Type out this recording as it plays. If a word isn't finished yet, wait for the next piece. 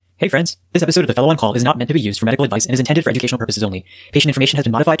Hey friends, this episode of The Fellow on Call is not meant to be used for medical advice and is intended for educational purposes only. Patient information has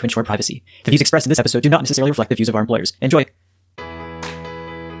been modified to ensure privacy. The views expressed in this episode do not necessarily reflect the views of our employers. Enjoy!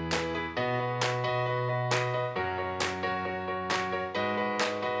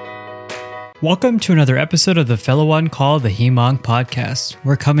 Welcome to another episode of The Fellow on Call, the Hem-Onc podcast.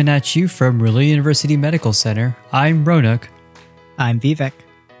 We're coming at you from Rural University Medical Center. I'm Ronak. I'm Vivek.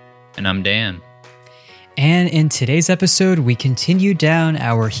 And I'm Dan. And in today's episode, we continue down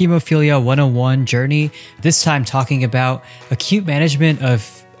our Hemophilia 101 journey, this time talking about acute management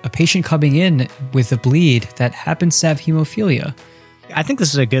of a patient coming in with a bleed that happens to have hemophilia. I think this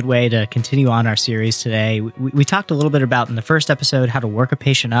is a good way to continue on our series today. We talked a little bit about in the first episode how to work a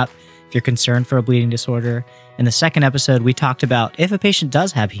patient up if you're concerned for a bleeding disorder. In the second episode, we talked about if a patient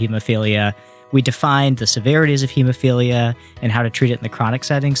does have hemophilia, we defined the severities of hemophilia and how to treat it in the chronic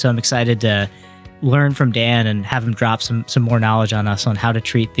setting. So I'm excited to learn from Dan and have him drop some more knowledge on us on how to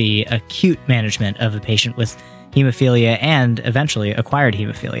treat the acute management of a patient with hemophilia and eventually acquired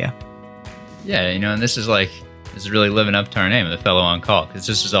hemophilia. Yeah, and this is really living up to our name, the Fellow on Call, because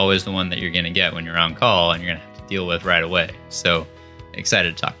this is always the one that you're going to get when you're on call and you're going to have to deal with right away. So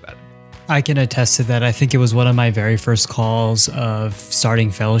excited to talk about it. I can attest to that. I think it was one of my very first calls of starting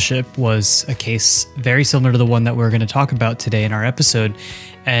fellowship was a case very similar to the one that we're going to talk about today in our episode.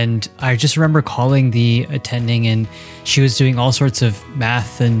 And I just remember calling the attending and she was doing all sorts of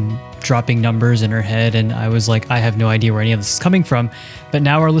math and dropping numbers in her head. And I was like, I have no idea where any of this is coming from. But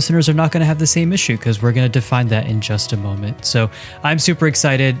now our listeners are not going to have the same issue because we're going to define that in just a moment. So I'm super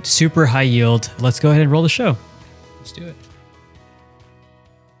excited, super high yield. Let's go ahead and roll the show. Let's do it.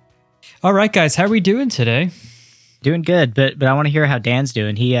 All right, guys, how are we doing today? Doing good, but I want to hear how Dan's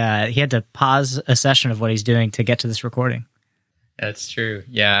doing. He had to pause a session of what he's doing to get to this recording. That's true.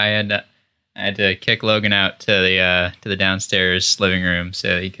 Yeah, I had to kick Logan out to the downstairs living room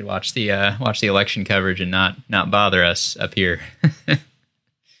so he could watch the election coverage and not bother us up here.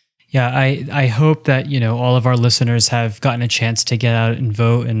 Yeah, I hope that, all of our listeners have gotten a chance to get out and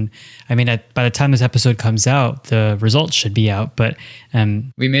vote. And I mean, by the time this episode comes out, the results should be out. But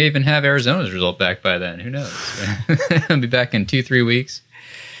we may even have Arizona's result back by then. Who knows? I'll be back in 2-3 weeks.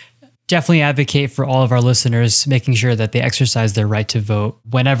 Definitely advocate for all of our listeners, making sure that they exercise their right to vote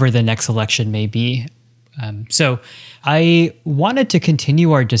whenever the next election may be. So I wanted to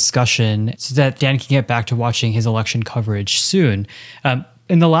continue our discussion so that Dan can get back to watching his election coverage soon.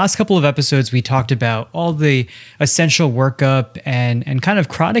 In the last couple of episodes, we talked about all the essential workup and kind of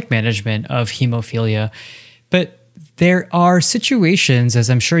chronic management of hemophilia. But there are situations, as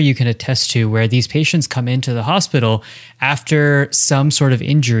I'm sure you can attest to, where these patients come into the hospital after some sort of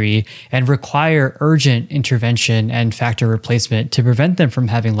injury and require urgent intervention and factor replacement to prevent them from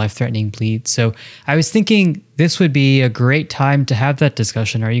having life-threatening bleeds. So I was thinking this would be a great time to have that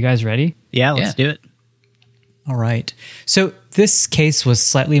discussion. Are you guys ready? Yeah, let's do it. All right. So this case was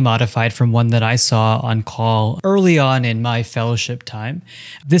slightly modified from one that I saw on call early on in my fellowship time.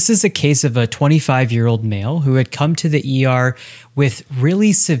 This is a case of a 25-year-old male who had come to the ER with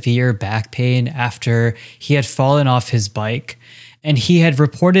really severe back pain after he had fallen off his bike. And he had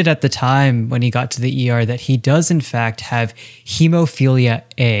reported at the time when he got to the ER that he does in fact have hemophilia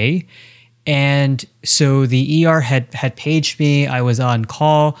A. And so the ER had paged me, I was on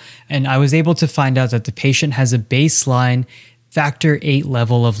call, and I was able to find out that the patient has a baseline factor 8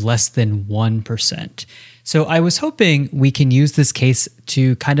 level of less than 1%. So I was hoping we can use this case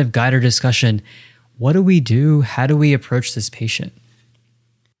to kind of guide our discussion. What do we do? How do we approach this patient?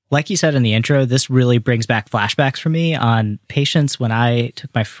 Like you said in the intro, this really brings back flashbacks for me on patients when I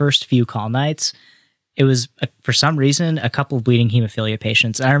took my first few call nights. It was, for some reason, a couple of bleeding hemophilia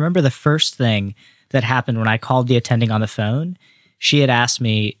patients. And I remember the first thing that happened when I called the attending on the phone. She had asked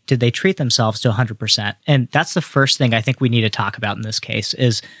me, did they treat themselves to 100%? And that's the first thing I think we need to talk about in this case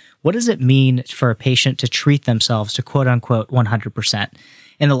is what does it mean for a patient to treat themselves to quote unquote 100%?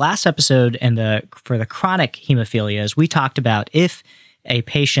 In the last episode for the chronic hemophilias, we talked about if a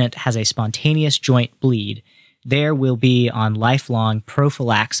patient has a spontaneous joint bleed, there will be on lifelong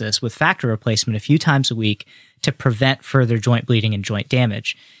prophylaxis with factor replacement a few times a week to prevent further joint bleeding and joint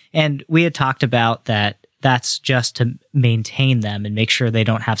damage. And we had talked about that that's just to maintain them and make sure they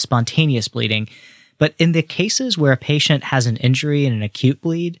don't have spontaneous bleeding. But in the cases where a patient has an injury and an acute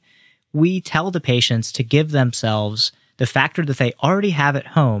bleed, we tell the patients to give themselves the factor that they already have at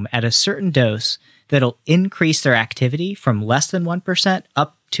home at a certain dose that'll increase their activity from less than 1%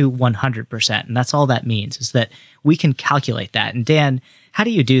 up to 100%. And that's all that means is that we can calculate that. And Dan, how do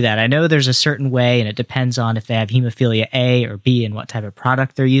you do that? I know there's a certain way and it depends on if they have hemophilia A or B and what type of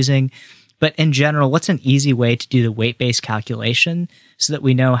product they're using. But in general, what's an easy way to do the weight-based calculation so that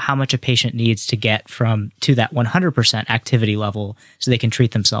we know how much a patient needs to get to that 100% activity level so they can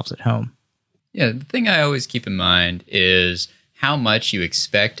treat themselves at home? Yeah, the thing I always keep in mind is how much you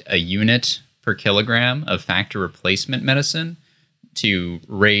expect a unit per kilogram of factor replacement medicine to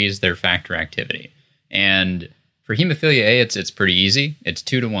raise their factor activity. And for hemophilia A, it's pretty easy. It's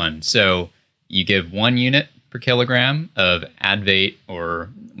 2 to 1. So you give 1 unit per kilogram of Advate or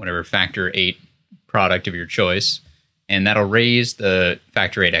whatever factor 8 product of your choice, and that'll raise the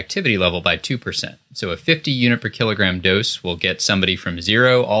factor 8 activity level by 2%. So a 50 unit per kilogram dose will get somebody from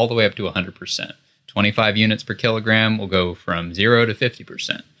 0 all the way up to 100%. 25 units per kilogram will go from 0 to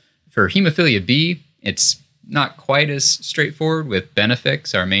 50%. For hemophilia B, it's not quite as straightforward with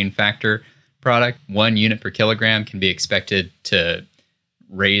Benefix, our main factor product. 1 unit per kilogram can be expected to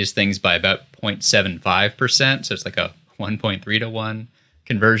raise things by about 0.75%. So it's like a 1.3 to 1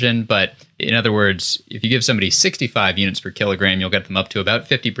 conversion. But in other words, if you give somebody 65 units per kilogram, you'll get them up to about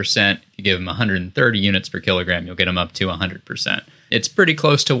 50%. If you give them 130 units per kilogram, you'll get them up to 100%. It's pretty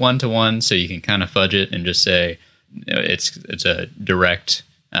close to 1 to 1, so you can kind of fudge it and just say it's a direct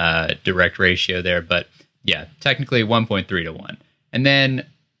ratio there. But yeah, technically 1.3 to 1. And then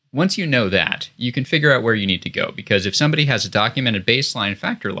once you know that, you can figure out where you need to go. Because if somebody has a documented baseline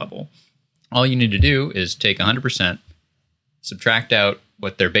factor level, all you need to do is take 100%, subtract out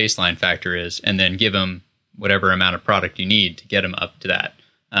what their baseline factor is, and then give them whatever amount of product you need to get them up to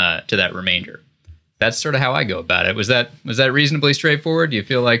that remainder. That's sort of how I go about it. Was that reasonably straightforward? Do you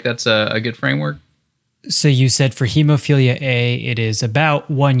feel like that's a good framework? So you said for hemophilia A, it is about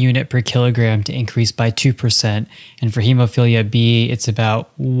 1 unit per kilogram to increase by 2%. And for hemophilia B, it's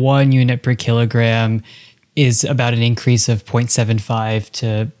about 1 unit per kilogram is about an increase of 0.75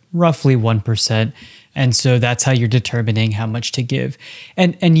 to roughly 1%. And so that's how you're determining how much to give.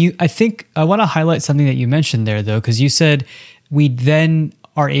 And I think I want to highlight something that you mentioned there, though, because you said we then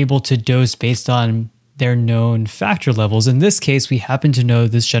are able to dose based on their known factor levels. In this case, we happen to know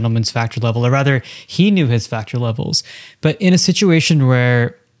this gentleman's factor level, or rather, he knew his factor levels. But in a situation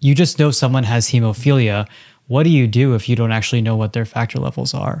where you just know someone has hemophilia, what do you do if you don't actually know what their factor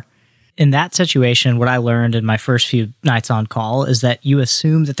levels are? In that situation, what I learned in my first few nights on call is that you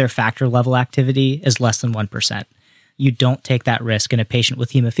assume that their factor level activity is less than 1%. You don't take that risk in a patient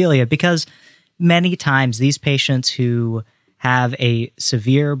with hemophilia because many times these patients who have a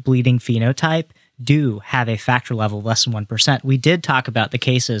severe bleeding phenotype do have a factor level less than 1%. We did talk about the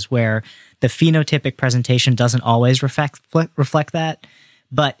cases where the phenotypic presentation doesn't always reflect that,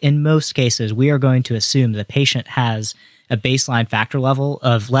 but in most cases, we are going to assume the patient has a baseline factor level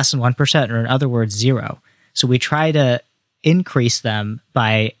of less than 1%, or in other words, 0. So we try to increase them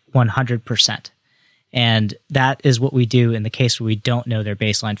by 100%. And that is what we do in the case where we don't know their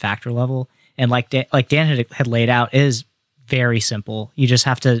baseline factor level. And like Dan had laid out, it is very simple. You just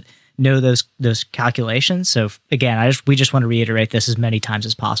have to know those calculations. So again, we just want to reiterate this as many times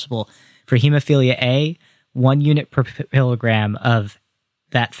as possible. For hemophilia A, 1 unit per kilogram of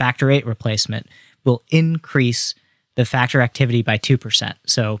that factor 8 replacement will increase the factor activity by 2%.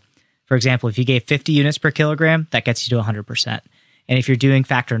 So for example, if you gave 50 units per kilogram, that gets you to 100%. And if you're doing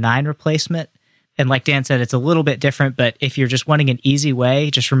factor 9 replacement, and like Dan said, it's a little bit different, but if you're just wanting an easy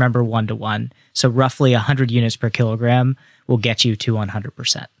way, just remember 1 to 1. So roughly 100 units per kilogram will get you to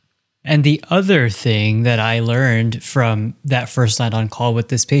 100%. And the other thing that I learned from that first night on call with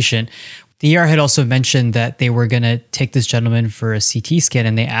this patient, the ER had also mentioned that they were going to take this gentleman for a CT scan,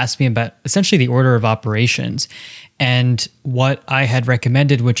 and they asked me about essentially the order of operations. And what I had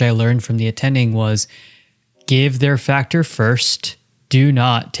recommended, which I learned from the attending, was give their factor first. Do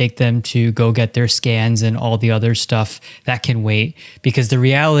not take them to go get their scans and all the other stuff that can wait. Because the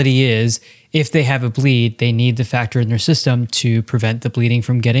reality is, if they have a bleed, they need the factor in their system to prevent the bleeding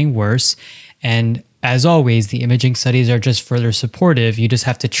from getting worse. And as always, the imaging studies are just further supportive. You just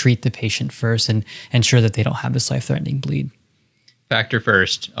have to treat the patient first and ensure that they don't have this life-threatening bleed. Factor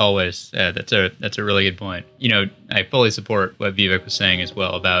first, always. That's a really good point. I fully support what Vivek was saying as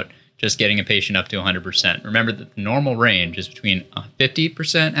well about just getting a patient up to 100%. Remember that the normal range is between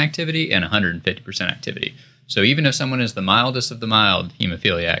 50% activity and 150% activity. So even if someone is the mildest of the mild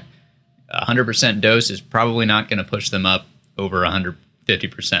hemophiliac, 100% dose is probably not going to push them up over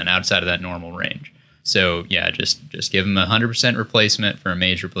 150% outside of that normal range. So yeah, just give them 100% replacement for a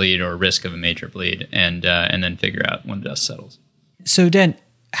major bleed or risk of a major bleed, and then figure out when the dust settles. So Dan,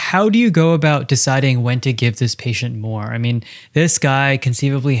 how do you go about deciding when to give this patient more? I mean, this guy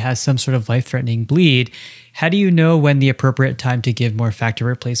conceivably has some sort of life-threatening bleed. How do you know when the appropriate time to give more factor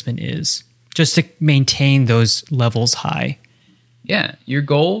replacement is, just to maintain those levels high? Yeah, your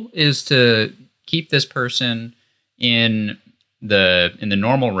goal is to keep this person in the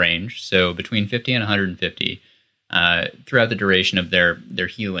normal range, so between 50 and 150, throughout the duration of their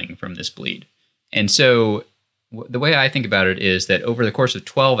healing from this bleed. And so the way I think about it is that over the course of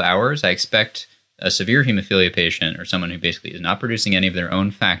 12 hours, I expect a severe hemophilia patient or someone who basically is not producing any of their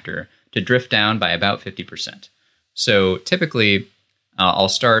own factor to drift down by about 50%. So typically, I'll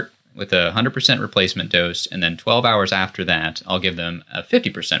start with a 100% replacement dose, and then 12 hours after that, I'll give them a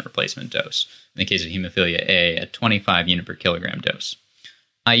 50% replacement dose. In the case of hemophilia A, a 25 unit per kilogram dose.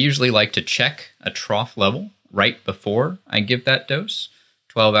 I usually like to check a trough level right before I give that dose,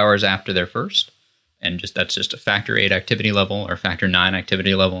 12 hours after their first. And that's just a factor 8 activity level or factor 9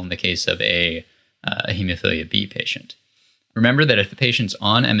 activity level in the case of a hemophilia B patient. Remember that if the patient's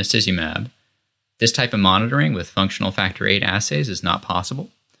on emicizumab, this type of monitoring with functional factor 8 assays is not possible.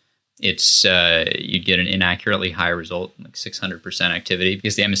 It's you'd get an inaccurately high result, like 600% activity,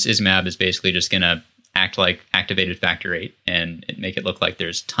 because the emicizumab is basically just going to act like activated factor 8 and make it look like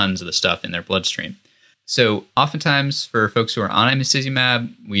there's tons of the stuff in their bloodstream. So oftentimes for folks who are on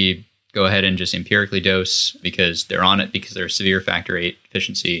emicizumab, we go ahead and just empirically dose because they're on it because they're severe factor 8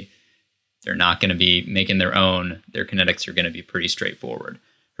 deficiency. They're not going to be making their own. Their kinetics are going to be pretty straightforward.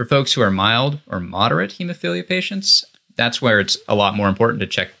 For folks who are mild or moderate hemophilia patients, that's where it's a lot more important to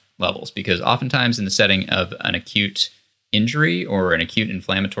check levels, because oftentimes in the setting of an acute injury or an acute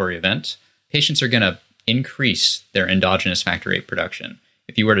inflammatory event, patients are going to increase their endogenous factor 8 production.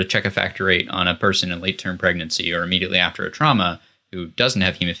 If you were to check a factor 8 on a person in late-term pregnancy or immediately after a trauma who doesn't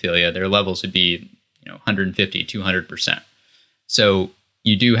have hemophilia, their levels would be 150, 200%. So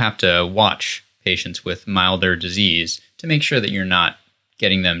you do have to watch patients with milder disease to make sure that you're not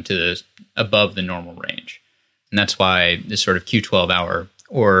getting them to above the normal range. And that's why this sort of Q12 hour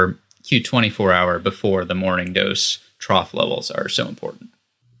or Q24 hour before the morning dose trough levels are so important.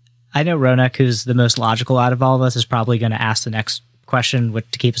 I know Ronak, who's the most logical out of all of us, is probably going to ask the next question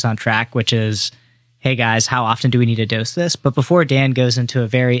to keep us on track, which is, hey guys, how often do we need to dose this? But before Dan goes into a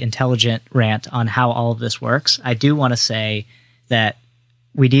very intelligent rant on how all of this works, I do want to say that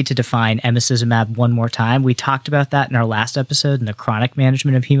we need to define emicizumab one more time. We talked about that in our last episode in the chronic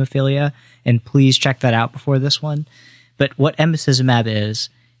management of hemophilia, and please check that out before this one. But what emicizumab is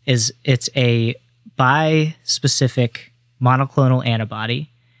it's a bispecific monoclonal antibody.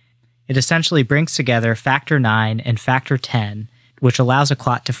 It essentially brings together factor 9 and factor 10, which allows a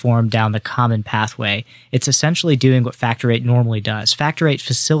clot to form down the common pathway. It's essentially doing what factor 8 normally does. Factor 8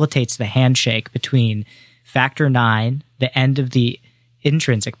 facilitates the handshake between factor 9, the end of the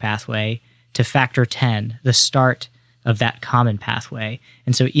intrinsic pathway, to factor 10, the start of that common pathway.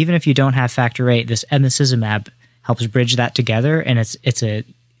 And so even if you don't have factor 8, this emicizumab helps bridge that together, and it's a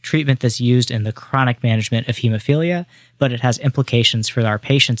treatment that's used in the chronic management of hemophilia, but it has implications for our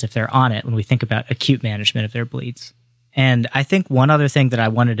patients if they're on it when we think about acute management of their bleeds. And I think one other thing that I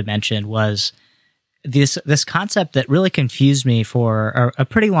wanted to mention was this concept that really confused me for a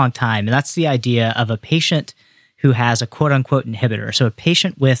pretty long time, and that's the idea of a patient who has a quote-unquote inhibitor. So a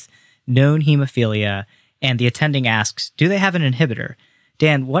patient with known hemophilia, and the attending asks, do they have an inhibitor?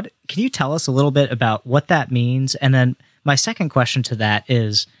 Dan, can you tell us a little bit about what that means? And then my second question to that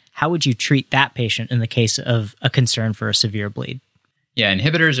is, how would you treat that patient in the case of a concern for a severe bleed? Yeah,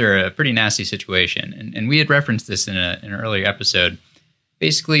 inhibitors are a pretty nasty situation. And we had referenced this in an earlier episode.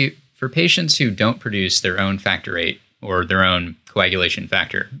 Basically, for patients who don't produce their own factor 8 or their own coagulation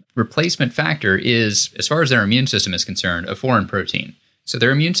factor, replacement factor is, as far as their immune system is concerned, a foreign protein. So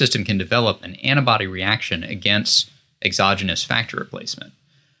their immune system can develop an antibody reaction against exogenous factor replacement.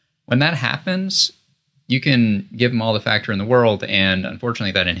 When that happens, you can give them all the factor in the world, and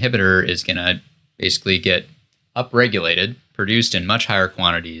unfortunately that inhibitor is going to basically get upregulated, produced in much higher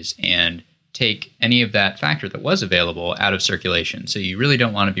quantities, and take any of that factor that was available out of circulation. So you really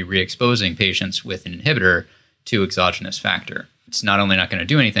don't want to be re-exposing patients with an inhibitor to exogenous factor. It's not only not going to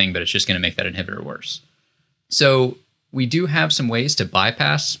do anything, but it's just going to make that inhibitor worse. So we do have some ways to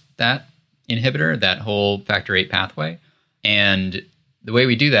bypass that inhibitor, that whole factor 8 pathway. And the way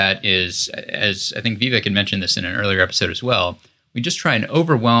we do that is, as I think Vivek had mentioned this in an earlier episode as well, we just try and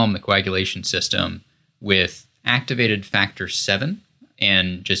overwhelm the coagulation system with activated factor 7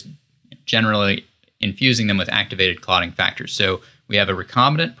 and just generally infusing them with activated clotting factors. So we have a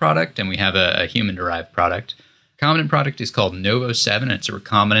recombinant product and we have a human-derived product. Recombinant product is called Novo 7. It's a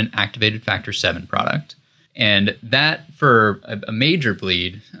recombinant activated factor 7 product. And that, for a major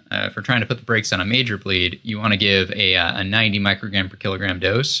bleed, for trying to put the brakes on a major bleed, you want to give a 90 microgram per kilogram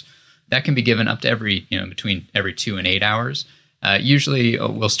dose. That can be given up to between every 2 and 8 hours. Usually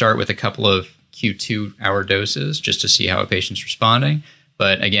we'll start with a couple of Q2 hour doses just to see how a patient's responding.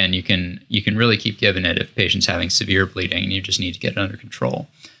 But again, you can really keep giving it if a patient's having severe bleeding and you just need to get it under control.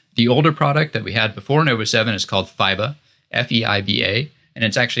 The older product that we had before NovoSeven is called FIBA, FEIBA, and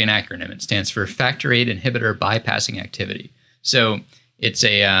it's actually an acronym. It stands for Factor VIII Inhibitor Bypassing Activity. So it's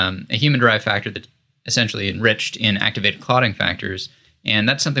a human-derived factor that's essentially enriched in activated clotting factors, and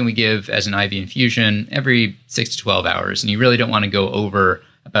that's something we give as an IV infusion every 6 to 12 hours, and you really don't want to go over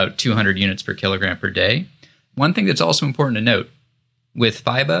about 200 units per kilogram per day. One thing that's also important to note, with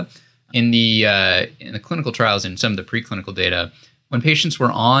FIBA, in the clinical trials and some of the preclinical data, when patients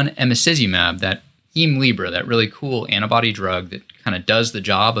were on emicizumab, that Hemlibra, that really cool antibody drug that kind of does the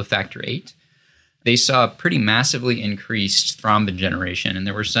job of factor VIII, they saw pretty massively increased thrombin generation, and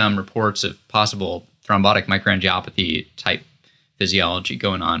there were some reports of possible thrombotic microangiopathy type physiology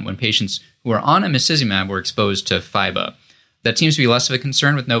going on when patients who were on emicizumab were exposed to FIBA. That seems to be less of a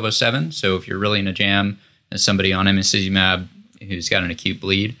concern with NovoSeven. So if you're really in a jam as somebody on emicizumab who's got an acute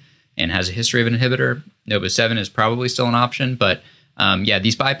bleed and has a history of an inhibitor, NovoSeven is probably still an option. But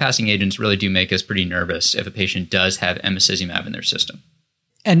these bypassing agents really do make us pretty nervous if a patient does have emicizumab in their system.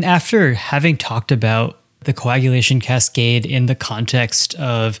 And after having talked about the coagulation cascade in the context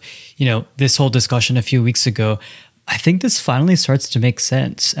of, this whole discussion a few weeks ago, I think this finally starts to make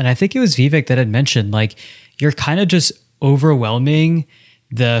sense. And I think it was Vivek that had mentioned, you're kind of just overwhelming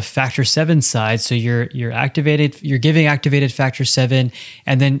the factor 7 side. So you're giving activated factor 7,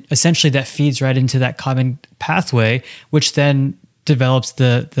 and then essentially that feeds right into that common pathway, which then develops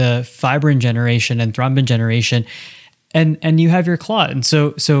the fibrin generation and thrombin generation, and you have your clot. And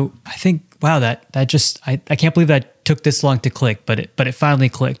so I think, wow, that just, I can't believe that took this long to click, but it finally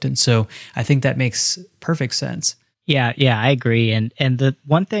clicked. And so I think that makes perfect sense. Yeah, I agree. And the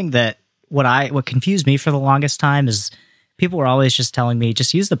one thing that what confused me for the longest time is people were always just telling me,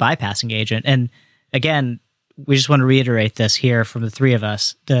 just use the bypassing agent. And again, we just want to reiterate this here from the three of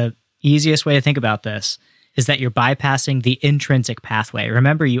us. The easiest way to think about this is that you're bypassing the intrinsic pathway.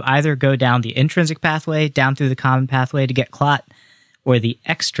 Remember, you either go down the intrinsic pathway, down through the common pathway to get clot, or the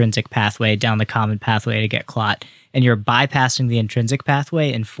extrinsic pathway down the common pathway to get clot. And you're bypassing the intrinsic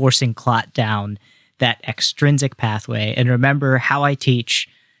pathway and forcing clot down that extrinsic pathway. And remember how I teach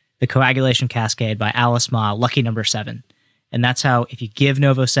the coagulation cascade by Alice Ma, lucky number 7. And that's how, if you give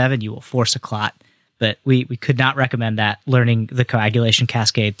NovoSeven, you will force a clot. But we could not recommend that, learning the coagulation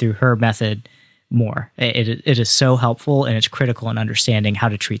cascade through her method more. It is so helpful, and it's critical in understanding how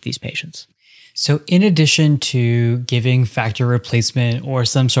to treat these patients. So in addition to giving factor replacement or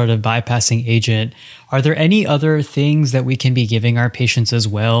some sort of bypassing agent, are there any other things that we can be giving our patients as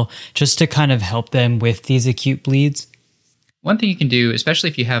well, just to kind of help them with these acute bleeds? One thing you can do, especially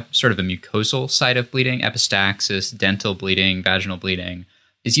if you have sort of a mucosal site of bleeding, epistaxis, dental bleeding, vaginal bleeding,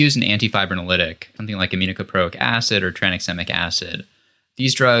 is use an antifibrinolytic, something like aminocaproic acid or tranexamic acid.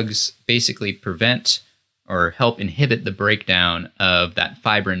 These drugs basically prevent or help inhibit the breakdown of that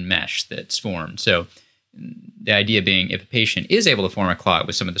fibrin mesh that's formed. So the idea being, if a patient is able to form a clot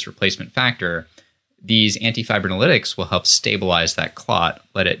with some of this replacement factor, these antifibrinolytics will help stabilize that clot,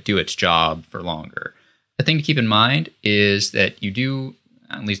 let it do its job for longer. The thing to keep in mind is that you do,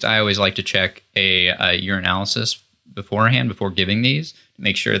 at least I always like to check a urinalysis beforehand, before giving these, to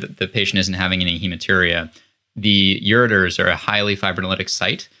make sure that the patient isn't having any hematuria. The ureters are a highly fibrinolytic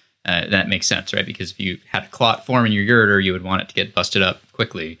site. That makes sense, right? Because if you had a clot form in your ureter, you would want it to get busted up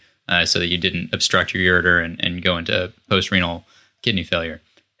quickly so that you didn't obstruct your ureter and go into post-renal kidney failure.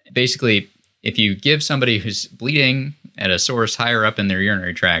 Basically, if you give somebody who's bleeding at a source higher up in their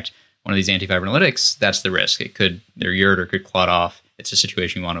urinary tract one of these antifibrinolytics, that's the risk. Their ureter could clot off. It's a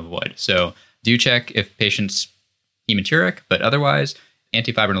situation you want to avoid. So do check if patient's hematuric, but otherwise,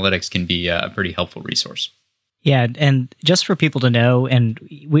 antifibrinolytics can be a pretty helpful resource. Yeah, and just for people to know, and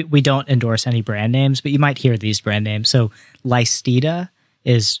we don't endorse any brand names, but you might hear these brand names. So Lystida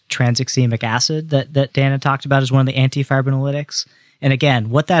is tranexamic acid that Dana talked about as one of the antifibrinolytics. And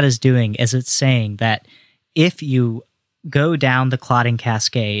again, what that is doing is it's saying that if you go down the clotting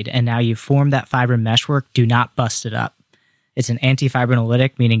cascade and now you form that fibrin meshwork, do not bust it up. It's an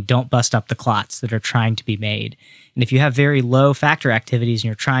antifibrinolytic, meaning don't bust up the clots that are trying to be made. And if you have very low factor activities and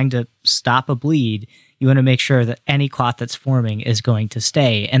you're trying to stop a bleed, you want to make sure that any clot that's forming is going to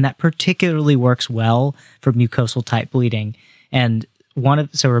stay. And that particularly works well for mucosal type bleeding. And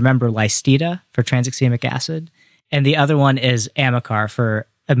so remember Lystida for tranexamic acid, and the other one is Amicar for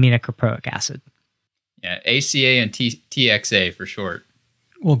aminocaproic acid. Yeah, ACA and TXA for short.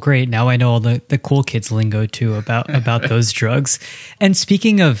 Well, great. Now I know all the cool kids lingo too about those drugs. And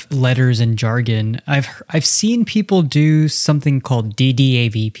speaking of letters and jargon, I've seen people do something called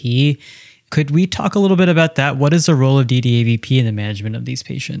DDAVP. Could we talk a little bit about that? What is the role of DDAVP in the management of these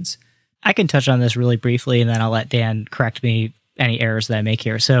patients? I can touch on this really briefly, and then I'll let Dan correct me any errors that I make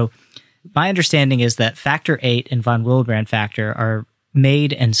here. So my understanding is that factor VIII and von Willebrand factor are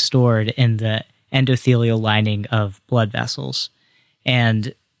made and stored in the endothelial lining of blood vessels.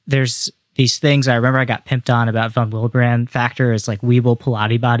 And there's these things I remember I got pimped on about von Willebrand factor is like Weeble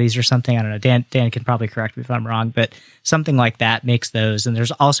Pilati bodies or something. I don't know. Dan can probably correct me if I'm wrong, but something like that makes those. And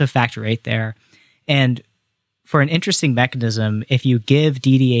there's also factor VIII there. And for an interesting mechanism, if you give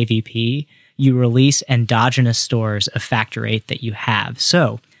DDAVP, you release endogenous stores of factor VIII that you have.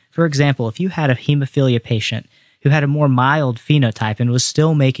 So, for example, if you had a hemophilia patient who had a more mild phenotype and was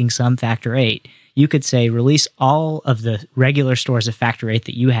still making some factor VIII, you could say release all of the regular stores of factor VIII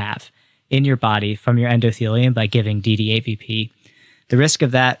that you have in your body from your endothelium by giving DDAVP. The risk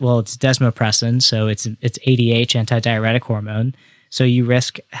of that, well, it's desmopressin, so it's ADH, antidiuretic hormone. So you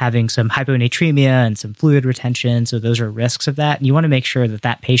risk having some hyponatremia and some fluid retention. So those are risks of that. And you want to make sure that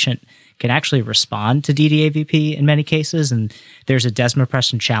that patient can actually respond to DDAVP in many cases. And there's a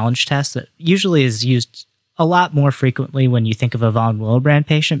desmopressin challenge test that usually is used a lot more frequently when you think of a von Willebrand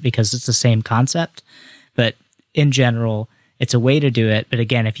patient because it's the same concept. But in general, it's a way to do it. But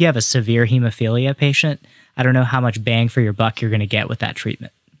again, if you have a severe hemophilia patient, I don't know how much bang for your buck you're going to get with that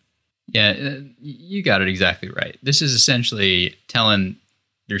treatment. Yeah, you got it exactly right. This is essentially telling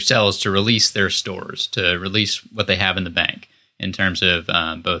your cells to release their stores, to release what they have in the bank in terms of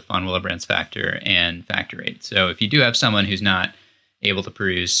both von Willebrand's factor and factor VIII. So if you do have someone who's not able to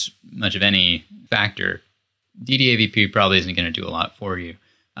produce much of any factor, DDAVP probably isn't going to do a lot for you.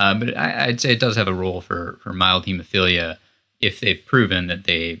 But I'd say it does have a role for mild hemophilia if they've proven that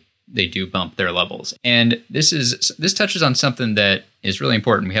they do bump their levels. And this touches on something that is really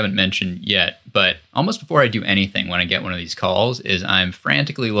important we haven't mentioned yet, but almost before I do anything when I get one of these calls is I'm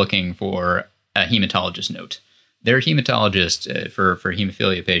frantically looking for a hematologist note. Their hematologist for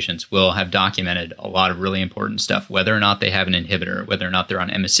hemophilia patients will have documented a lot of really important stuff, whether or not they have an inhibitor, whether or not they're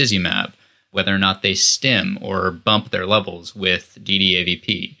on emicizumab, whether or not they stim or bump their levels with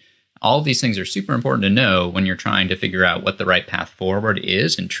DDAVP. All of these things are super important to know when you're trying to figure out what the right path forward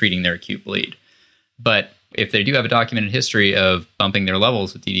is in treating their acute bleed. But if they do have a documented history of bumping their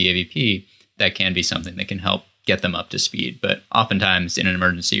levels with DDAVP, that can be something that can help get them up to speed. But oftentimes in an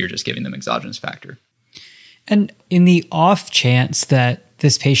emergency, you're just giving them exogenous factor. And in the off chance that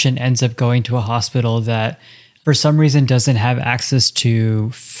this patient ends up going to a hospital that for some reason doesn't have access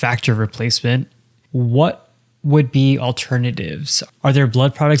to factor replacement, what would be alternatives? Are there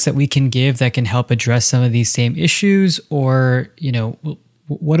blood products that we can give that can help address some of these same issues? Or,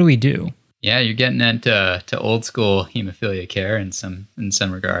 what do we do? Yeah, you're getting into old school hemophilia care in some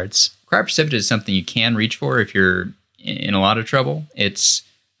regards. Cryoprecipitate is something you can reach for if you're in a lot of trouble. It's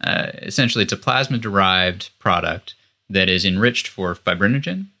essentially it's a plasma-derived product that is enriched for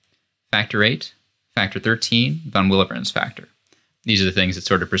fibrinogen, factor VIII, factor 13, von Willebrand's factor. These are the things that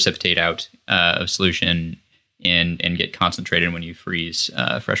sort of precipitate out of solution and get concentrated when you freeze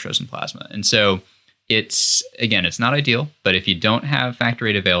fresh frozen plasma. And so it's not ideal, but if you don't have factor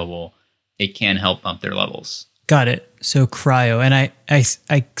VIII available, it can help bump their levels. Got it. So cryo, and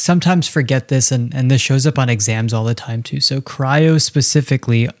I sometimes forget this, and this shows up on exams all the time too. So cryo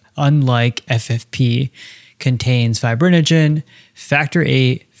specifically, unlike FFP, contains fibrinogen, factor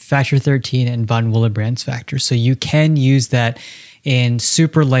VIII, factor 13, and von Willebrand's factor. So you can use that in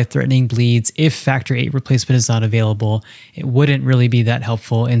super life-threatening bleeds. If factor VIII replacement is not available, it wouldn't really be that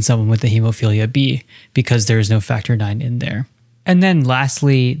helpful in someone with a hemophilia B because there is no factor IX in there. And then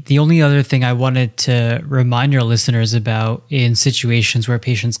lastly, the only other thing I wanted to remind your listeners about in situations where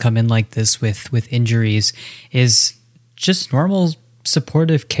patients come in like this with injuries is just normal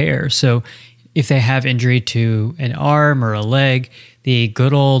supportive care. So if they have injury to an arm or a leg, the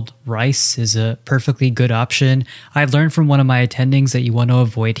good old rice is a perfectly good option. I learned from one of my attendings that you want to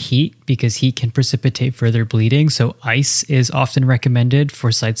avoid heat because heat can precipitate further bleeding. So ice is often recommended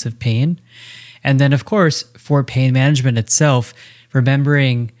for sites of pain. And then, of course, for pain management itself,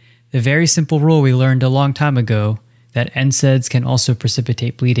 remembering the very simple rule we learned a long time ago that NSAIDs can also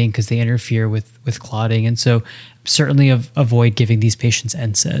precipitate bleeding because they interfere with clotting. And so certainly avoid giving these patients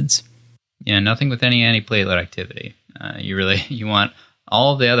NSAIDs. Yeah, nothing with any antiplatelet activity. You want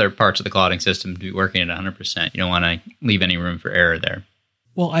all the other parts of the clotting system to be working at 100%. You don't want to leave any room for error there.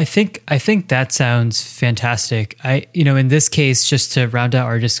 Well, I think that sounds fantastic. In this case, just to round out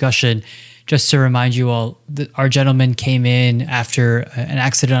our discussion, just to remind you all, our gentleman came in after an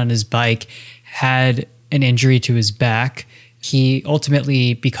accident on his bike, had an injury to his back, He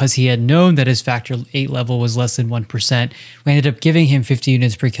ultimately, because he had known that his factor VIII level was less than 1%, we ended up giving him 50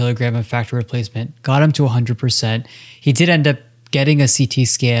 units per kilogram of factor replacement, got him to 100%. He did end up getting a CT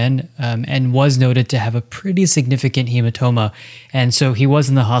scan and was noted to have a pretty significant hematoma. And so he was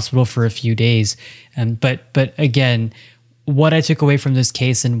in the hospital for a few days. But again, what I took away from this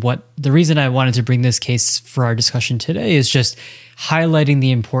case and what the reason I wanted to bring this case for our discussion today is just highlighting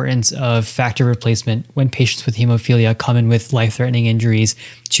the importance of factor replacement when patients with hemophilia come in with life-threatening injuries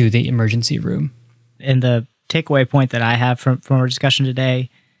to the emergency room. And the takeaway point that I have from our discussion today,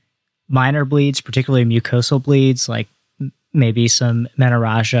 minor bleeds, particularly mucosal bleeds, like maybe some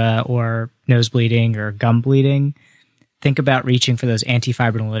menorrhagia or nose bleeding or gum bleeding, think about reaching for those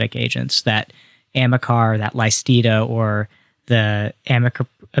antifibrinolytic agents, that Amicar, that Lystita, or the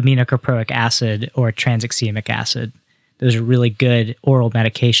aminocaproic acid or tranexamic acid. Those are really good oral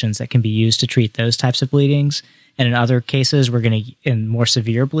medications that can be used to treat those types of bleedings. And in other cases, in more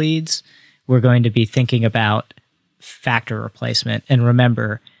severe bleeds, we're going to be thinking about factor replacement. And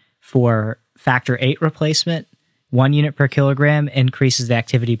remember, for factor VIII replacement, 1 unit per kilogram increases the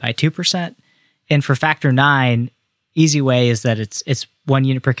activity by 2%. And for factor IX, easy way is that it's 1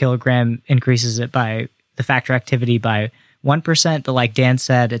 unit per kilogram increases it by the factor activity by 1%. But like Dan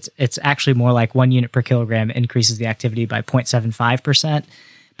said, it's actually more like 1 unit per kilogram increases the activity by 0.75%.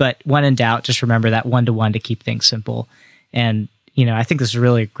 But when in doubt, just remember that 1-to-1 to keep things simple. And, I think this is a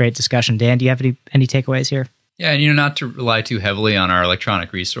really great discussion. Dan, do you have any takeaways here? Yeah, and not to rely too heavily on our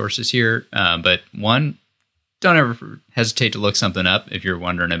electronic resources here, but one, don't ever hesitate to look something up if you're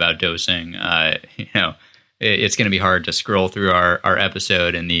wondering about dosing. It's going to be hard to scroll through our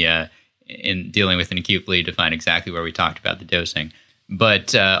episode in dealing with an acute bleed to find exactly where we talked about the dosing.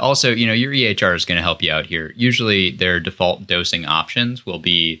 But also, your EHR is going to help you out here. Usually their default dosing options will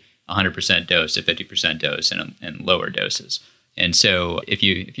be 100% dose to 50% dose and lower doses. And so if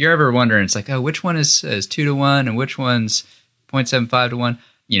you're ever wondering, it's like, oh, which one is 2-to-1 and which one's 0.75-to-1?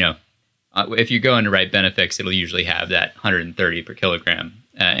 If you go into Right Benefix, it'll usually have that 130 per kilogram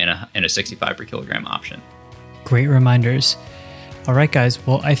and a 65 per kilogram option. Great reminders. All right, guys.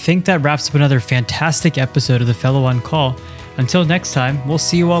 Well, I think that wraps up another fantastic episode of The Fellow on Call. Until next time, we'll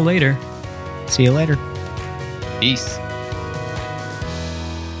see you all later. See you later. Peace.